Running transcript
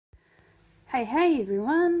Hey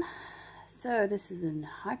everyone! So this is in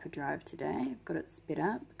hyperdrive today. I've got it sped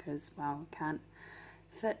up because, well, I can't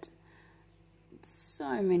fit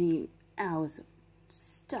so many hours of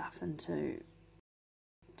stuff into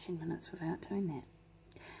 10 minutes without doing that.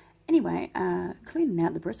 Anyway, cleaning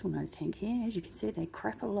out the Bristlenose tank here. As you can see, they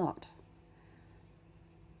crap a lot.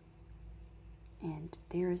 And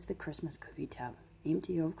there is the Christmas cookie tub.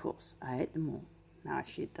 Empty, of course. I ate them all. Now I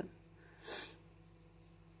shed them.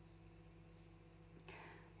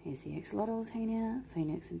 Here's the axolotls here,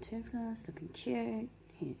 Phoenix and Toothless, looking cute.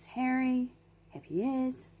 Here's Harry, happy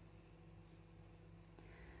ears.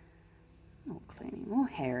 More cleaning, more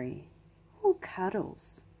Harry. Oh,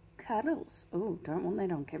 Cuddles. Cuddles. Oh, don't want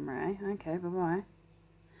that on camera, eh? Okay, bye-bye.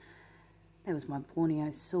 That was my Borneo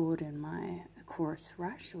sword and my chorus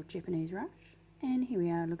rush, or Japanese rush. And here we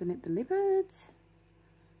are looking at the leopards.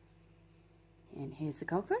 And here's the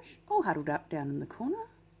goldfish, all huddled up down in the corner.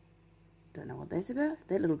 Don't know what that's about.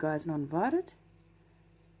 That little guy's not invited.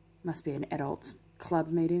 Must be an adults club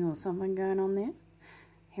meeting or something going on there.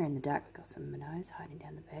 Here in the dark we've got some minnows hiding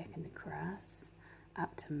down the back in the grass.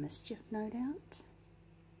 Up to mischief, no doubt.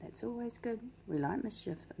 That's always good. We like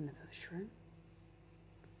mischief in the fish room.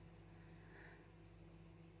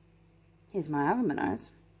 Here's my other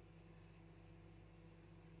minnows.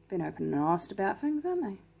 Been open and honest about things, aren't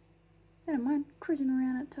they? They don't mind cruising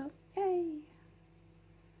around at top. Yay!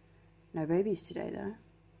 No babies today though.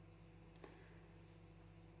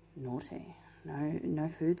 Naughty. No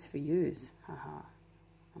foods for yous. Haha.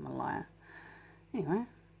 I'm a liar. Anyway,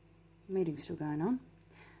 meeting's still going on.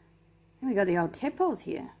 Then we got the old tadpoles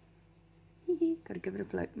here. Hee gotta give it a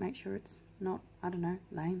flick, make sure it's not, I don't know,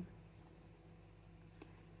 lame.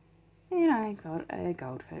 And I got a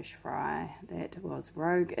goldfish fry that was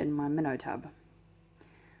rogue in my minnow tub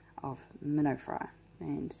of minnow fry,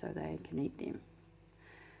 and so they can eat them.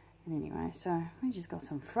 And anyway, so we just got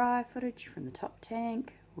some fry footage from the top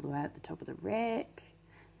tank, all the way at the top of the rack.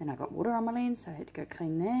 Then I got water on my lens, so I had to go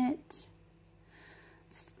clean that.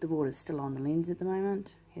 The water's still on the lens at the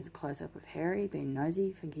moment. Here's a close-up of Harry being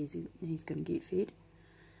nosy, think he's going to get fed.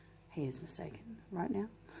 He is mistaken right now.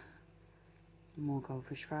 More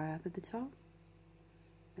goldfish fry up at the top.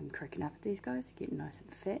 I'm cracking up at these guys, getting nice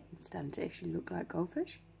and fat and starting to actually look like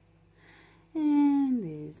goldfish. And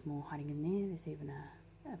there's more hiding in there. There's even a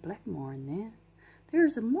black moor in there.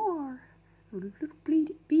 There's a moor. Little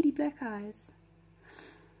beady black eyes.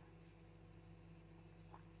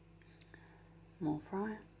 More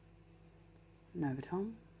fry. Nova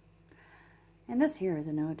Tom. And this here is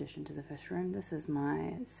a new addition to the fish room. This is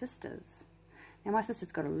my sister's. Now my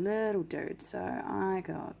sister's got a little dude, so I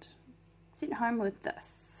got sent home with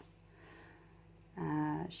this.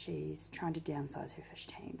 She's trying to downsize her fish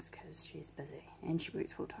tanks because she's busy and she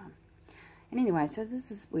works full time. And anyway, so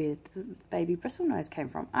this is where the baby Bristlenose came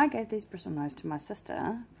from. I gave these Bristlenose to my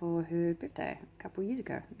sister for her birthday a couple of years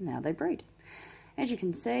ago. Now they breed. As you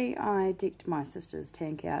can see, I decked my sister's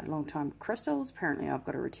tank out a long time with crystals. Apparently I've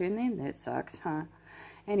got to return them. That sucks, huh?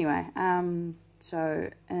 Anyway, so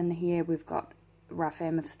in here we've got rough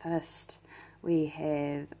amethyst. We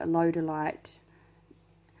have a lodolite,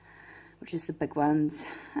 which is the big ones.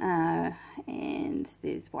 And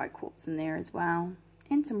there's white quartz in there as well.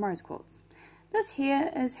 And some rose quartz. This here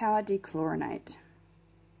is how I dechlorinate.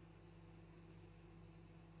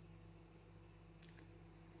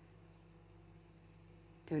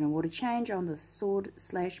 Doing a water change on the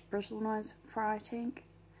sword/Bristlenose fry tank.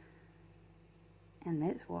 And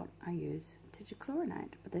that's what I use to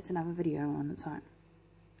dechlorinate. But that's another video on its own.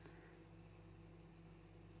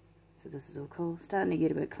 So this is all cool. Starting to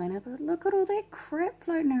get a bit cleaner, but look at all that crap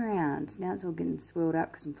floating around. Now it's all getting swirled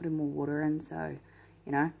up because I'm putting more water in, so,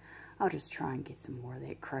 you know, I'll just try and get some more of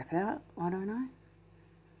that crap out. I don't know.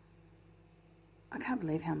 I can't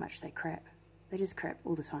believe how much they crap. They just crap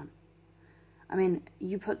all the time. I mean,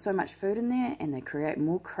 you put so much food in there and they create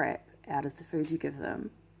more crap out of the food you give them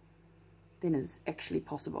than is actually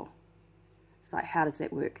possible. It's like, how does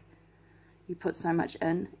that work? You put so much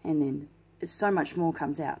in and then so much more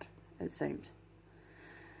comes out, it seems.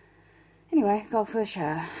 Anyway, goldfish,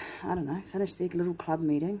 I don't know, finished their little club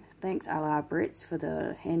meeting. Thanks A.La Brett's for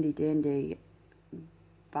the handy dandy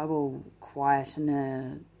bubble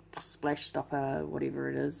quietener, splash stopper, whatever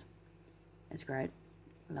it is. It's great.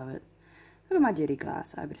 Love it. Look at my dirty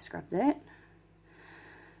glass. I better scrub that.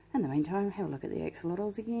 In the meantime, have a look at the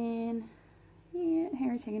axolotls again. Yeah,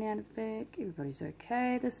 Harry's hanging out at the back. Everybody's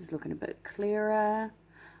okay. This is looking a bit clearer.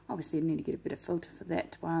 Obviously, I need to get a bit of filter for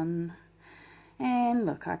that one. And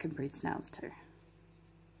look, I can breed snails too.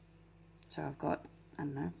 So I've got, I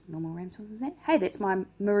don't know, normal ramshorn is that? Hey, that's my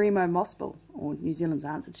Marimo moss ball, or New Zealand's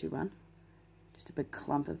answer to one. Just a big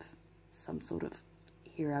clump of some sort of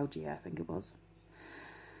hair algae, I think it was.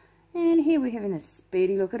 And here we're having a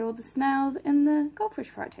speedy look at all the snails in the goldfish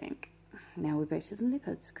fry tank. Now we're back to the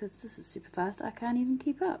leopards, because this is super fast. I can't even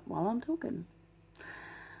keep up while I'm talking.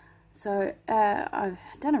 So I've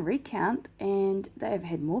done a recount, and they've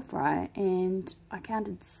had more fry, and I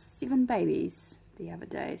counted 7 babies the other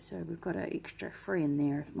day. So we've got an extra 3 in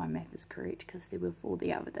there if my math is correct, because there were 4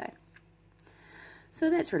 the other day. So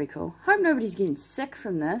that's really cool. Hope nobody's getting sick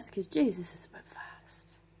from this, because geez, this is a bit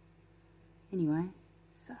fast. Anyway,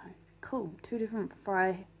 so cool. 2 different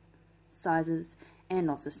fry sizes and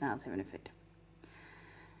lots of snails having a feed.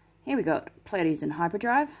 Here we got Platies in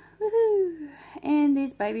hyperdrive. Woohoo! And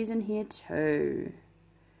there's babies in here too.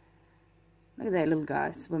 Look at that little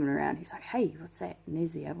guy swimming around. He's like, hey, what's that? And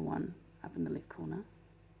there's the other one up in the left corner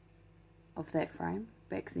of that frame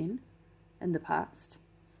back then in the past.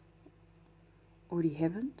 Already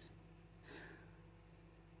happened.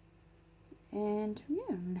 And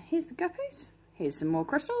yeah, here's the guppies. Here's some more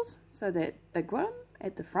crystals. So that big one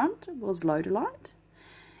at the front was Lodolite.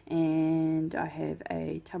 And I have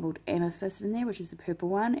a tumbled amethyst in there, which is the purple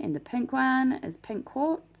one. And the pink one is pink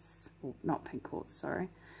quartz. Well, not pink quartz, sorry.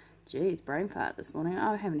 Jeez, brain fart this morning.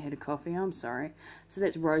 I haven't had a coffee, I'm sorry. So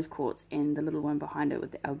that's rose quartz. And the little one behind it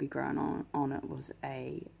with the algae growing on it was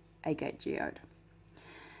a agate geode.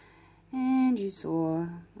 And you saw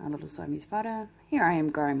a little Siamese Fighter. Here I am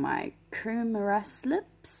growing my kumara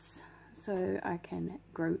slips, so I can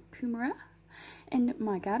grow kumara in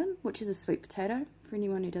my garden, which is a sweet potato. For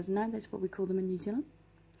anyone who doesn't know, that's what we call them in New Zealand.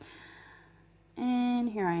 And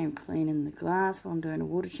here I am cleaning the glass while I'm doing a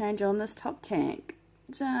water change on this top tank.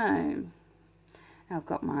 So I've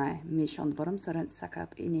got my mesh on the bottom so I don't suck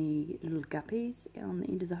up any little guppies on the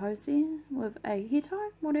end of the hose there with a hair tie.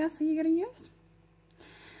 What else are you going to use?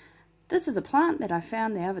 This is a plant that I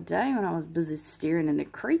found the other day when I was busy staring in a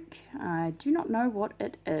creek. I do not know what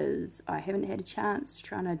it is. I haven't had a chance to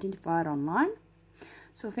try and identify it online.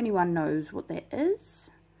 So if anyone knows what that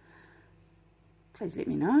is, please let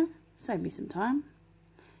me know. Save me some time.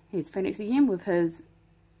 Here's Phoenix again with his,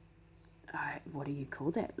 what do you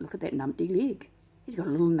call that? Look at that numpty leg. He's got a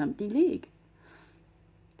little numpty leg.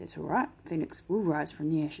 That's alright. Phoenix will rise from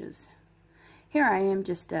the ashes. Here I am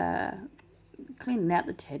just cleaning out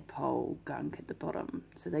the tadpole gunk at the bottom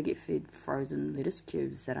so they get fed frozen lettuce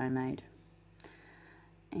cubes that I made.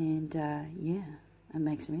 And yeah, it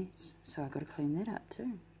makes a mess, so I've got to clean that up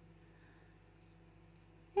too.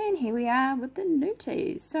 And here we are with the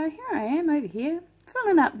Newties. So here I am over here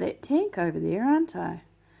filling up that tank over there, aren't I?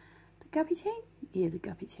 The guppy tank? Yeah, the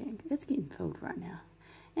guppy tank. It's getting filled right now.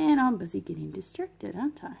 And I'm busy getting distracted,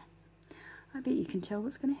 aren't I? I bet you can tell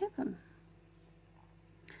what's going to happen.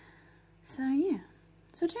 So yeah,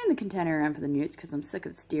 so I turned the container around for the newts because I'm sick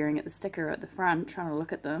of staring at the sticker at the front, trying to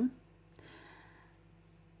look at them.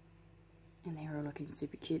 And they're all looking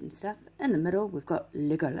super cute and stuff. In the middle, we've got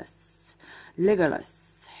Legolas.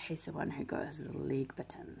 Legolas, he's the one who got his little leg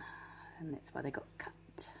bitten, and that's why they got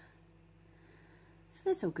cut. So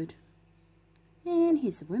that's all good. And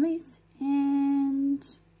here's the Wimmies, and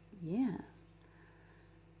yeah.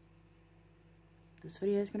 This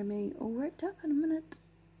video is going to be all wrapped up in a minute.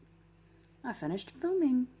 I finished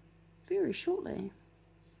filming very shortly.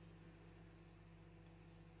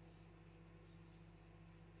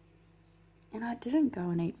 And I didn't go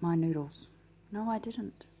and eat my noodles. No, I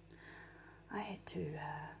didn't. I had to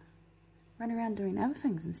run around doing other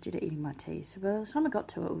things instead of eating my tea. So by the time I got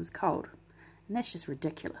to it, it was cold. And that's just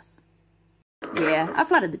ridiculous. Yeah, I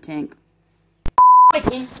flooded the tank.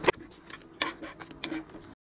 Again.